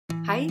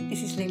Hi,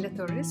 this is Leila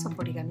Torres of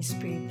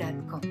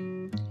OrigamiSpirit.com.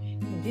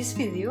 In this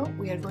video,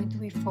 we are going to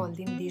be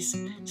folding this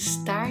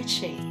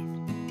Starshade.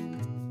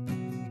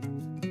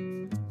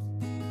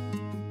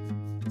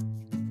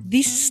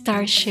 This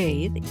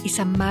Starshade is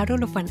a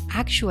model of an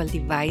actual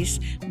device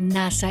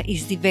NASA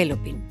is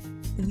developing.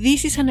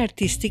 This is an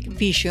artistic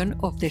vision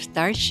of the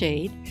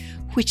Starshade,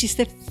 which is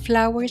the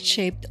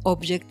flower-shaped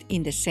object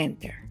in the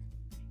center.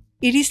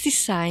 It is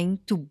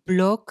designed to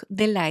block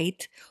the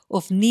light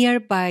of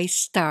nearby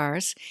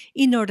stars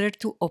in order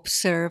to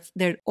observe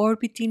their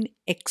orbiting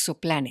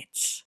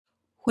exoplanets.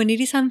 When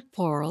it is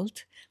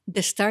unfurled,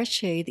 the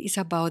Starshade is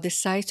about the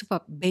size of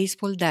a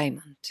baseball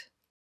diamond.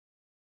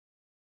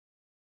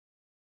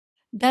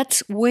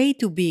 That's way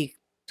too big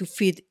to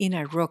fit in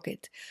a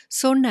rocket,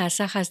 so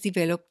NASA has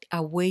developed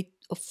a way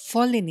of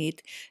folding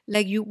it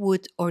like you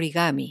would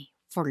origami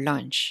for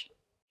lunch.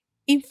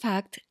 In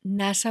fact,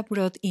 NASA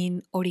brought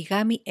in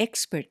origami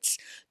experts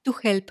to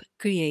help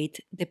create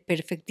the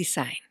perfect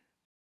design.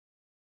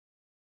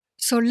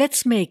 So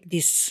let's make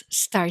this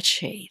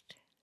Starshade.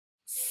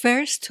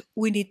 First,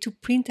 we need to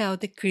print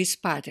out the crease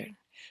pattern.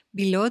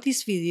 Below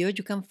this video,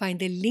 you can find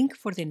the link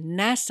for the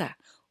NASA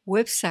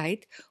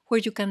website where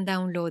you can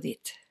download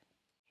it.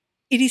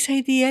 It is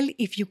ideal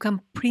if you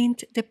can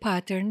print the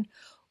pattern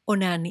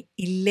on an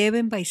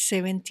 11 by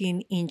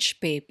 17 inch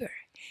paper.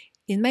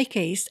 In my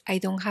case, I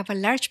don't have a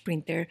large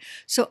printer,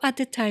 so at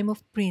the time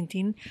of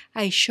printing,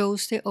 I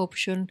chose the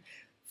option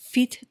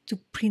Fit to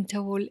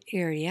Printable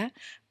Area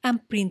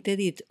and printed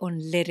it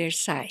on letter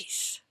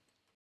size.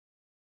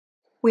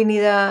 We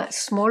need a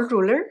small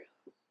ruler.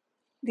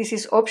 This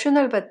is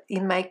optional, but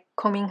it might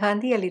come in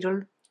handy, a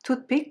little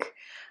toothpick,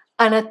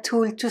 and a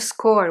tool to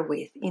score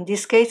with. In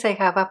this case, I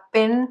have a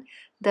pen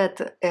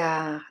that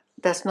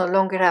does no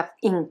longer have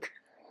ink,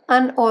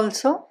 and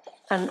also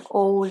an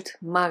old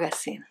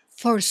magazine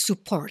for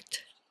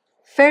support.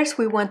 First,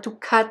 we want to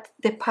cut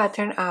the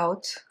pattern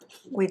out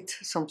with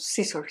some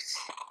scissors.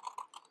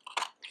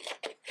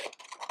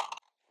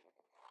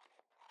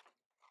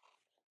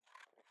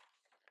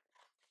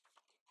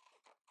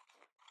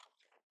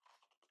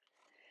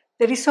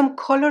 There is some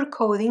color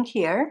coding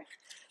here.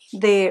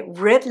 The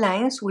red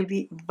lines will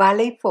be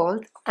valley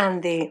fold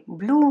and the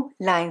blue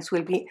lines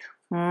will be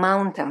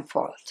mountain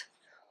fold.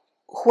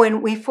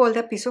 When we fold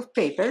a piece of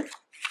paper,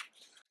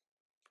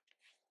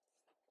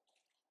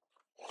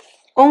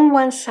 on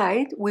one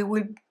side we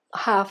will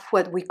have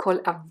what we call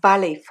a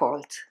valley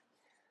fold.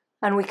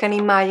 And we can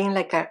imagine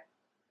like a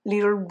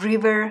little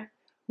river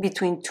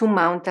between two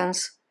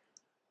mountains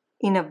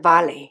in a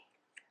valley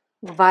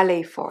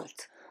fold.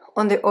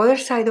 On the other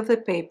side of the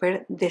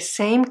paper, the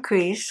same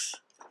crease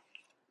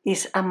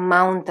is a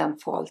mountain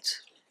fold.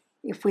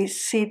 If we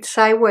see it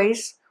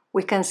sideways,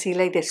 we can see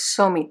like the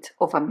summit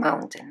of a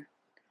mountain.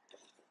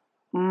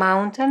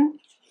 Mountain,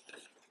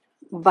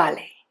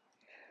 valley.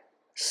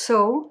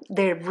 So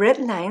the red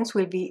lines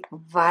will be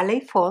valley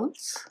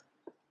folds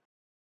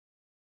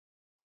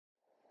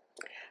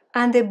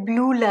and the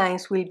blue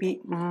lines will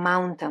be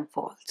mountain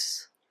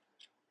folds.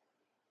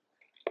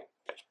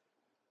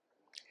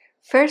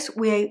 First,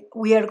 we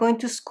are going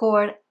to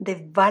score the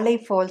valley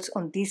folds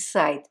on this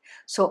side,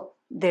 so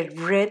the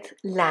red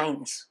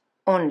lines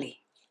only.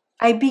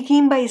 I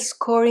begin by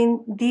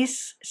scoring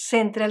this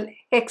central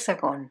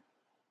hexagon.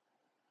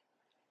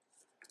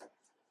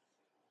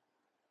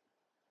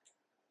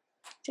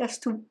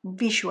 Just to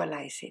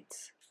visualize it.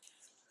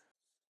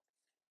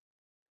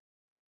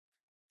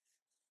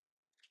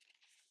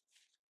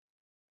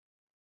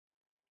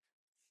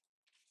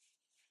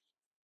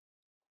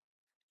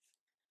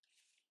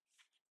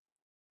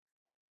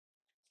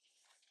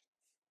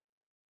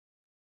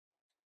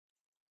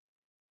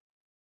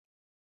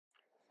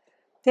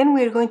 Then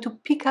we're going to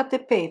pick up the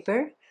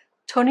paper,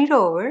 turn it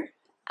over,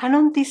 and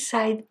on this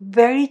side,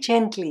 very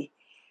gently,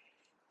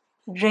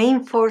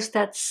 reinforce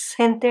that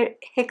center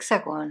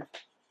hexagon.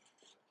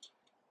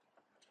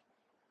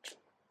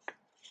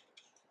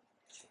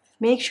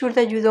 Make sure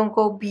that you don't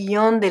go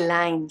beyond the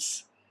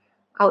lines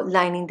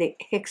outlining the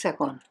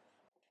hexagon.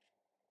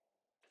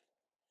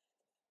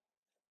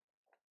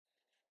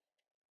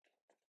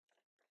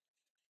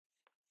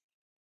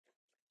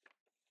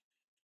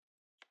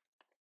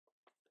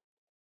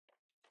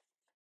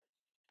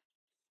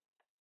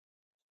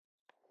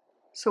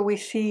 So we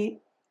see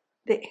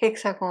the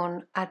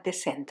hexagon at the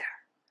center.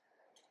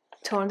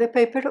 Turn the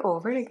paper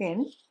over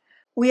again.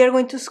 We are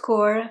going to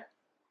score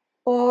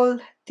all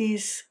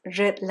these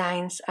red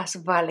lines as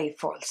valley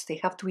folds.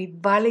 They have to be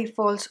valley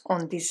folds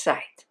on this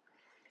side.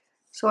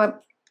 So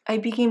I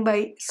begin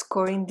by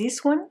scoring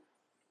this one.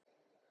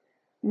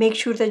 Make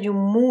sure that you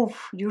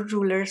move your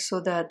ruler so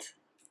that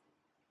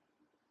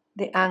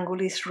the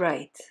angle is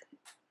right.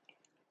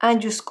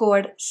 And you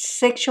score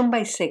section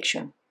by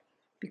section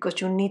because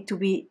you need to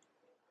be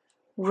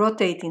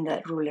rotating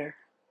that ruler.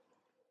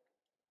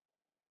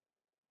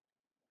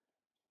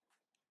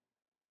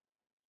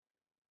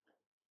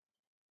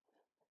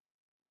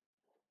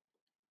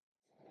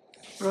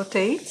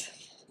 Rotate.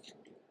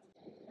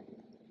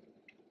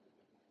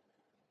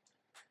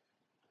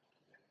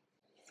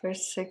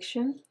 First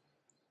section,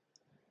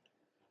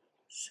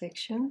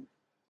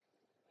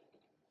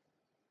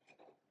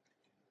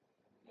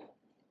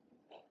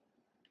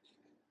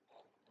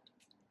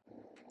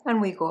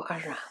 and we go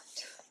around.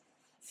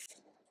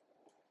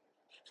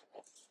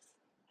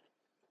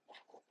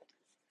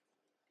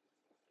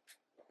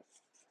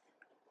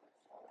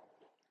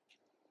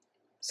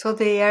 So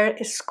they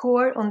are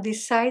scored on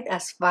this side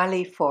as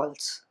valley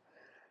folds.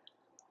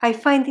 I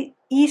find it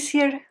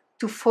easier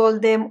to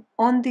fold them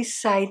on this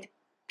side,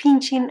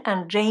 pinching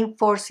and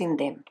reinforcing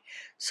them.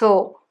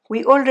 So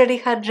we already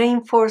had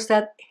reinforced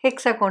that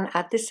hexagon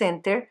at the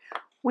center.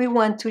 We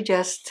want to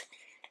just,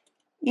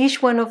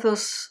 each one of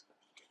those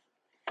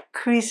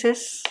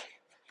creases,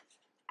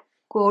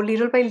 go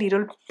little by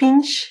little,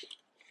 pinch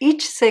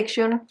each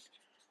section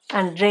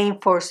and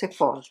reinforce the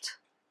fold.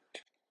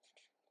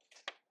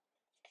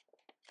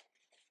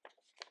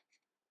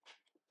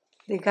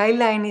 The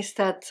guideline is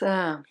that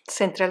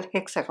central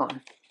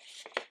hexagon.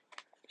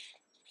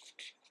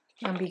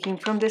 And begin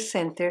from the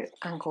center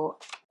and go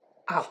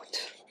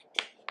out.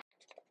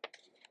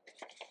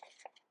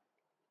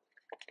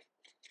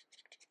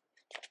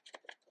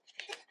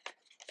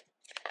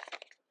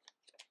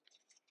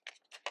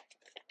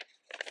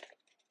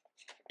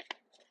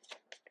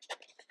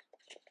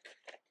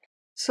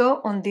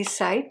 So on this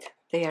side,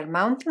 they are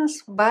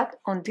mountains, but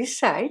on this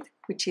side,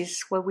 which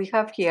is what we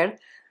have here,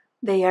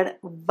 they are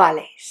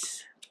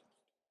valleys.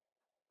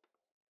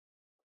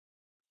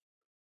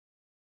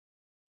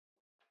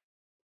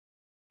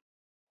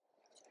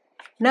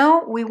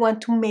 Now we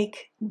want to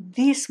make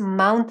these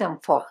mountain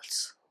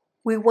falls.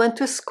 We want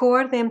to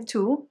score them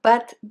too,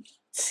 but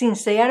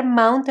since they are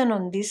mountain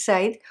on this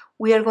side,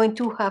 we are going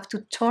to have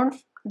to turn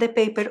the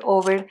paper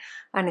over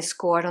and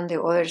score on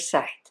the other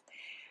side.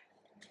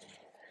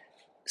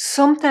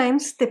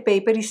 Sometimes the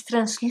paper is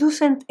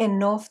translucent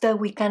enough that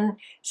we can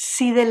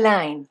see the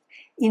line.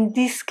 In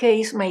this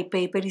case, my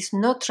paper is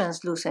not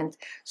translucent,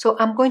 so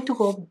I'm going to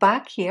go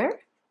back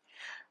here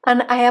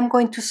and I am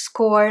going to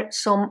score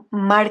some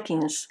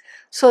markings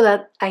so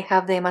that I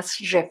have them as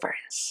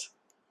reference.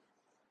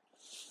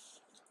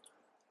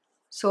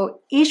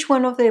 So each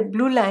one of the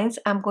blue lines,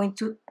 I'm going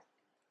to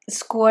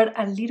score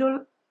a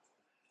little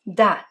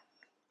dot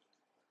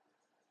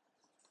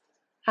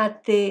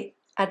at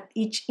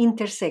each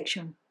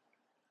intersection,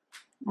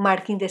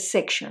 marking the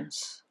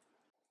sections.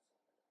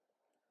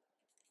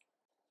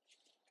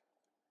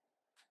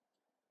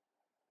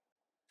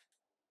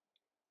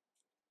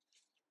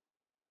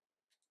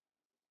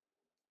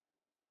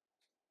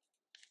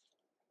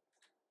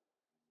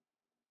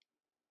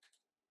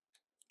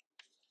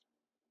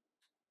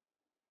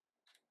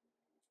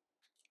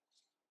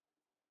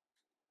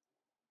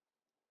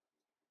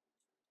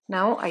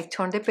 Now I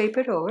turn the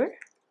paper over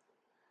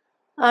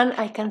and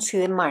I can see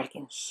the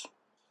markings.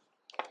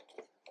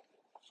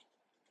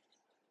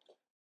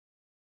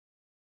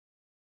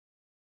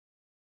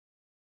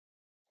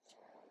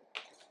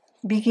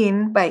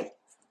 Begin by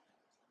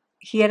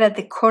here at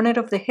the corner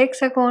of the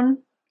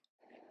hexagon,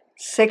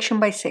 section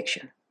by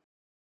section.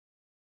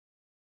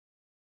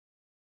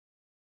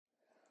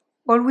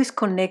 Always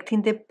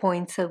connecting the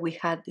points that we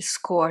had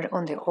scored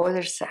on the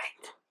other side.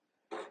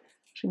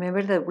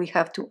 Remember that we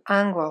have to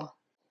angle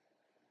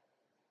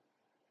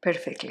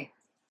perfectly.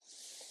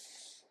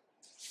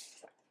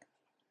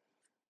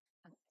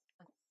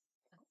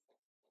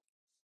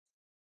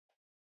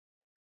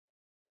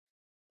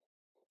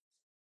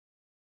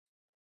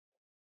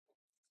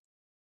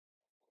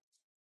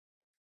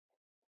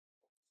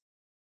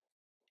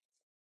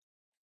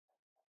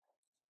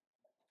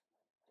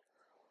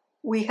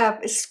 We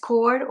have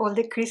scored all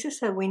the creases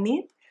that we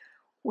need.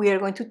 We are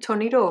going to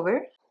turn it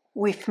over.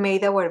 We've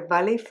made our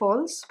valley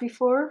folds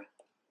before,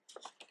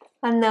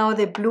 and now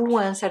the blue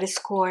ones are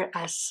scored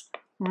as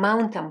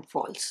mountain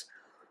folds.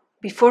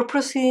 Before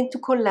proceeding to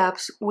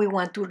collapse, we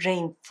want to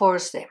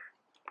reinforce them.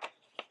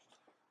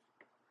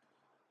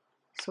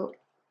 So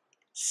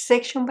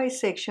section by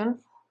section,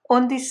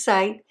 on this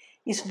side,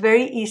 it's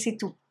very easy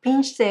to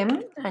pinch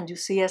them, and you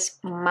see as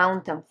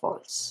mountain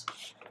falls.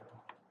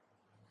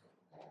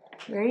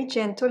 Very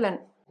gentle and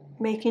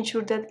making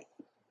sure that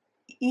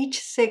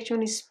each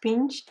section is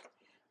pinched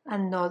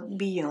and not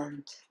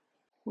beyond.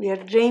 We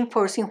are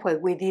reinforcing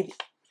what we did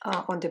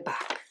on the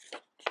back.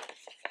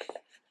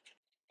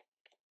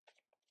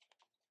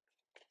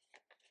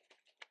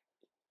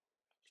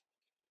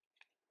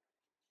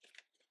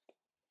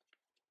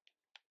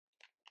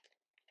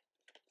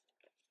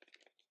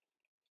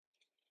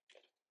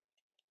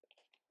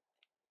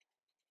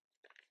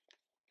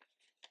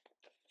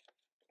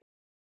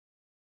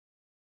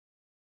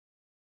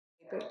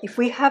 If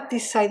we have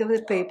this side of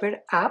the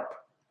paper up,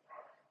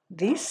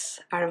 these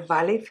are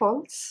valley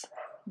folds,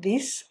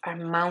 these are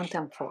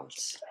mountain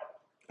folds.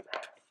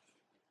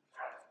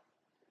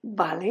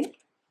 Valley,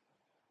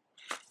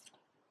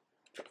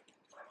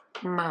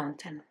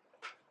 mountain.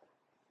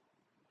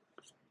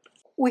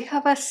 We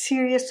have a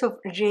series of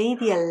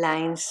radial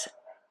lines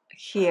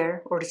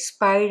here, or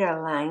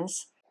spiral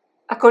lines.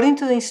 According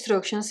to the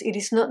instructions, it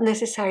is not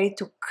necessary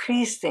to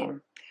crease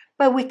them,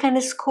 but we can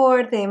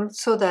score them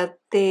so that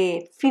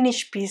the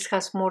finished piece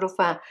has more of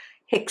a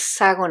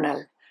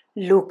hexagonal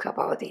look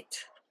about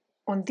it.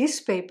 On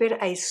this paper,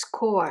 I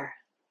score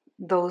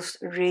those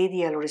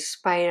radial or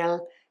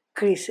spiral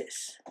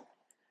creases.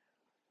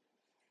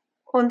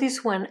 On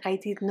this one, I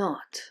did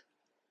not.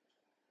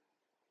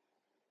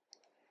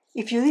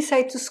 If you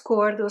decide to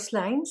score those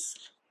lines,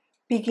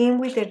 begin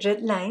with the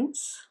red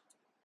lines,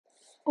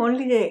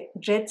 only the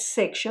red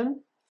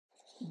section,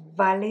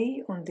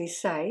 valley on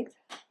this side,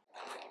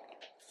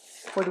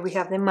 where we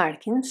have the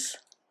markings.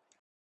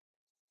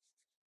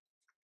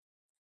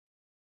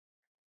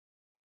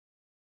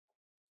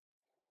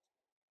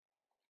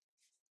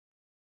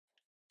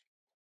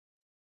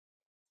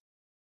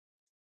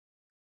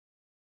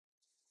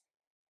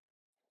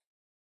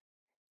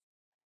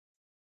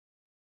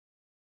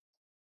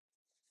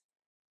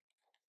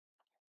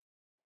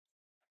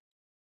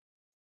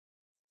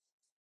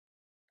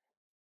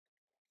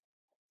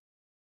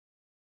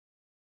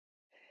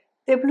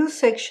 The blue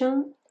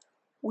section,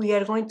 we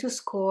are going to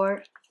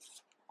score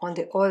on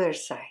the other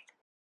side.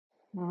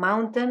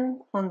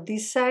 Mountain on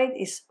this side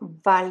is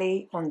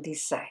valley on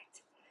this side.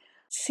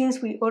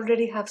 Since we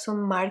already have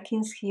some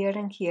markings here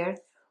and here,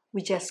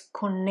 we just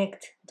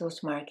connect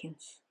those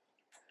markings.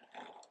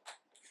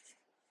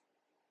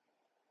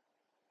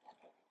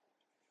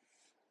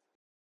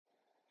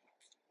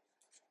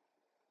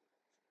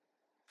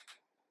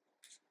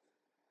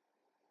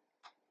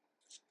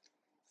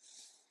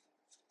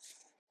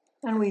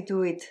 And we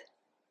do it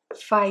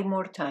 5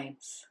 more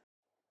times.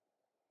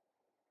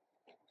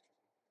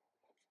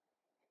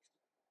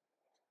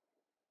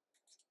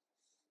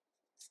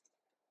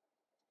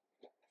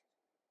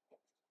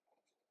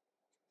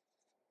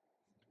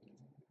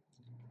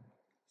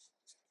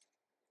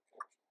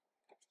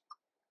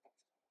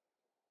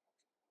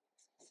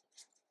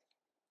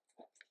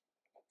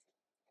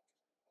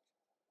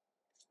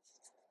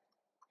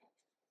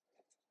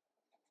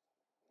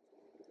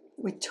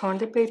 We turn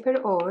the paper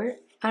over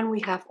and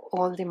we have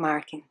all the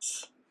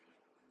markings.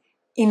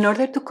 In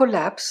order to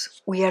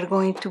collapse, we are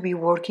going to be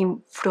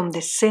working from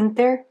the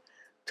center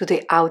to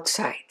the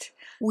outside.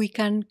 We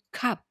can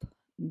cup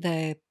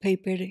the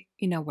paper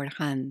in our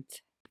hand.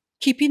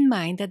 Keep in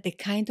mind that the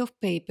kind of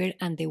paper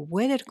and the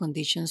weather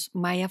conditions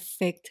might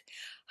affect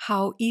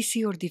how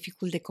easy or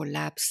difficult the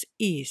collapse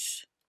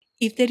is.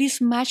 If there is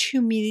much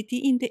humidity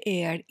in the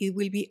air, it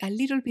will be a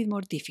little bit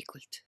more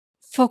difficult.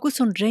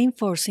 Focus on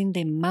reinforcing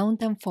the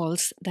mountain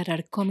falls that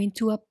are coming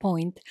to a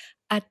point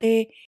at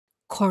the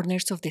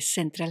corners of the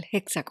central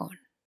hexagon.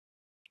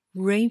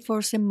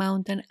 Reinforce the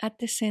mountain at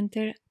the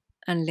center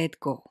and let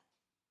go.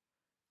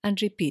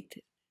 And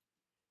repeat.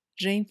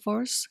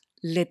 Reinforce,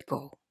 let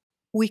go.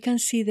 We can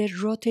see the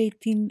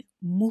rotating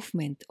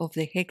movement of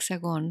the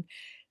hexagon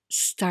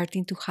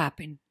starting to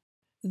happen.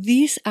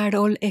 These are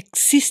all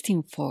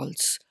existing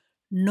faults.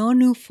 No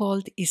new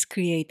fault is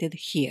created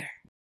here.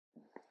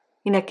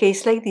 In a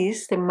case like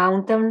this, the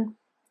mountain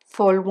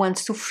fall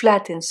wants to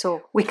flatten,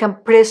 so we can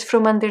press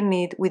from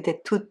underneath with the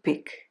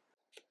toothpick.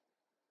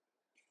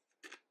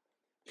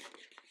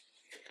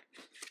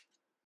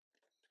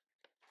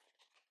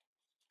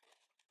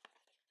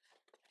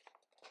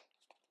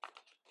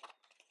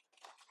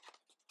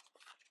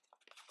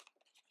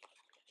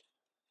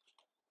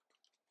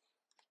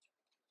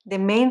 The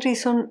main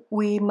reason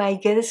we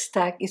might get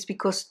stuck is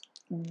because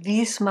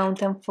these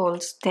mountain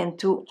falls tend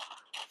to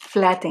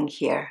flatten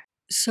here.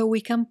 So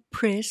we can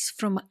press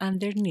from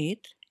underneath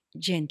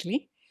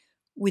gently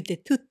with the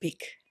toothpick.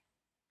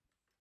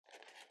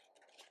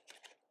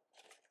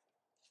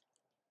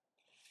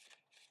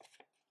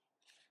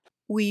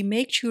 We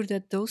make sure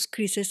that those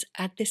creases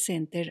at the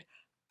center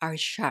are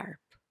sharp.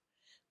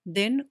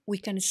 Then we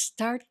can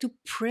start to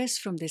press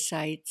from the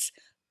sides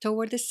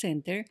toward the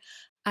center,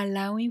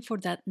 allowing for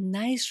that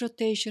nice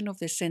rotation of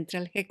the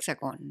central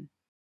hexagon.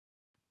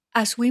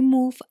 As we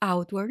move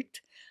outward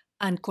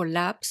and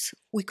collapse,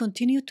 we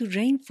continue to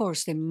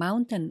reinforce the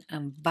mountain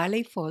and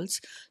valley falls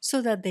so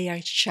that they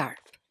are sharp.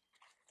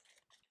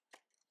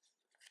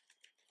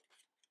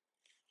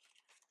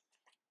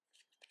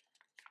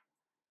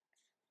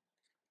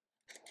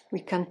 We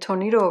can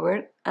turn it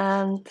over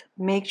and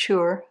make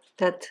sure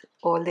that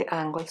all the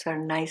angles are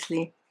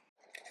nicely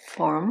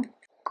formed,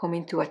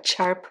 coming to a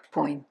sharp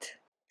point.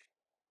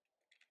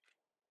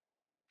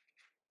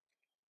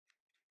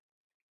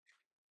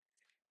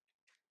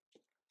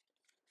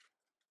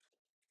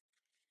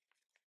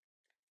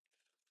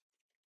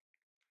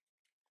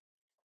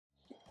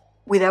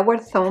 With our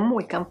thumb,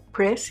 we can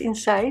press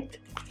inside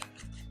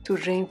to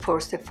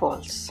reinforce the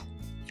falls.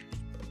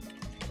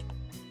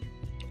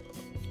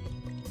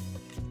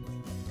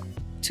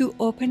 To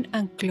open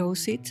and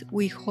close it,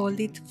 we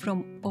hold it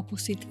from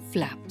opposite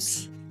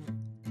flaps.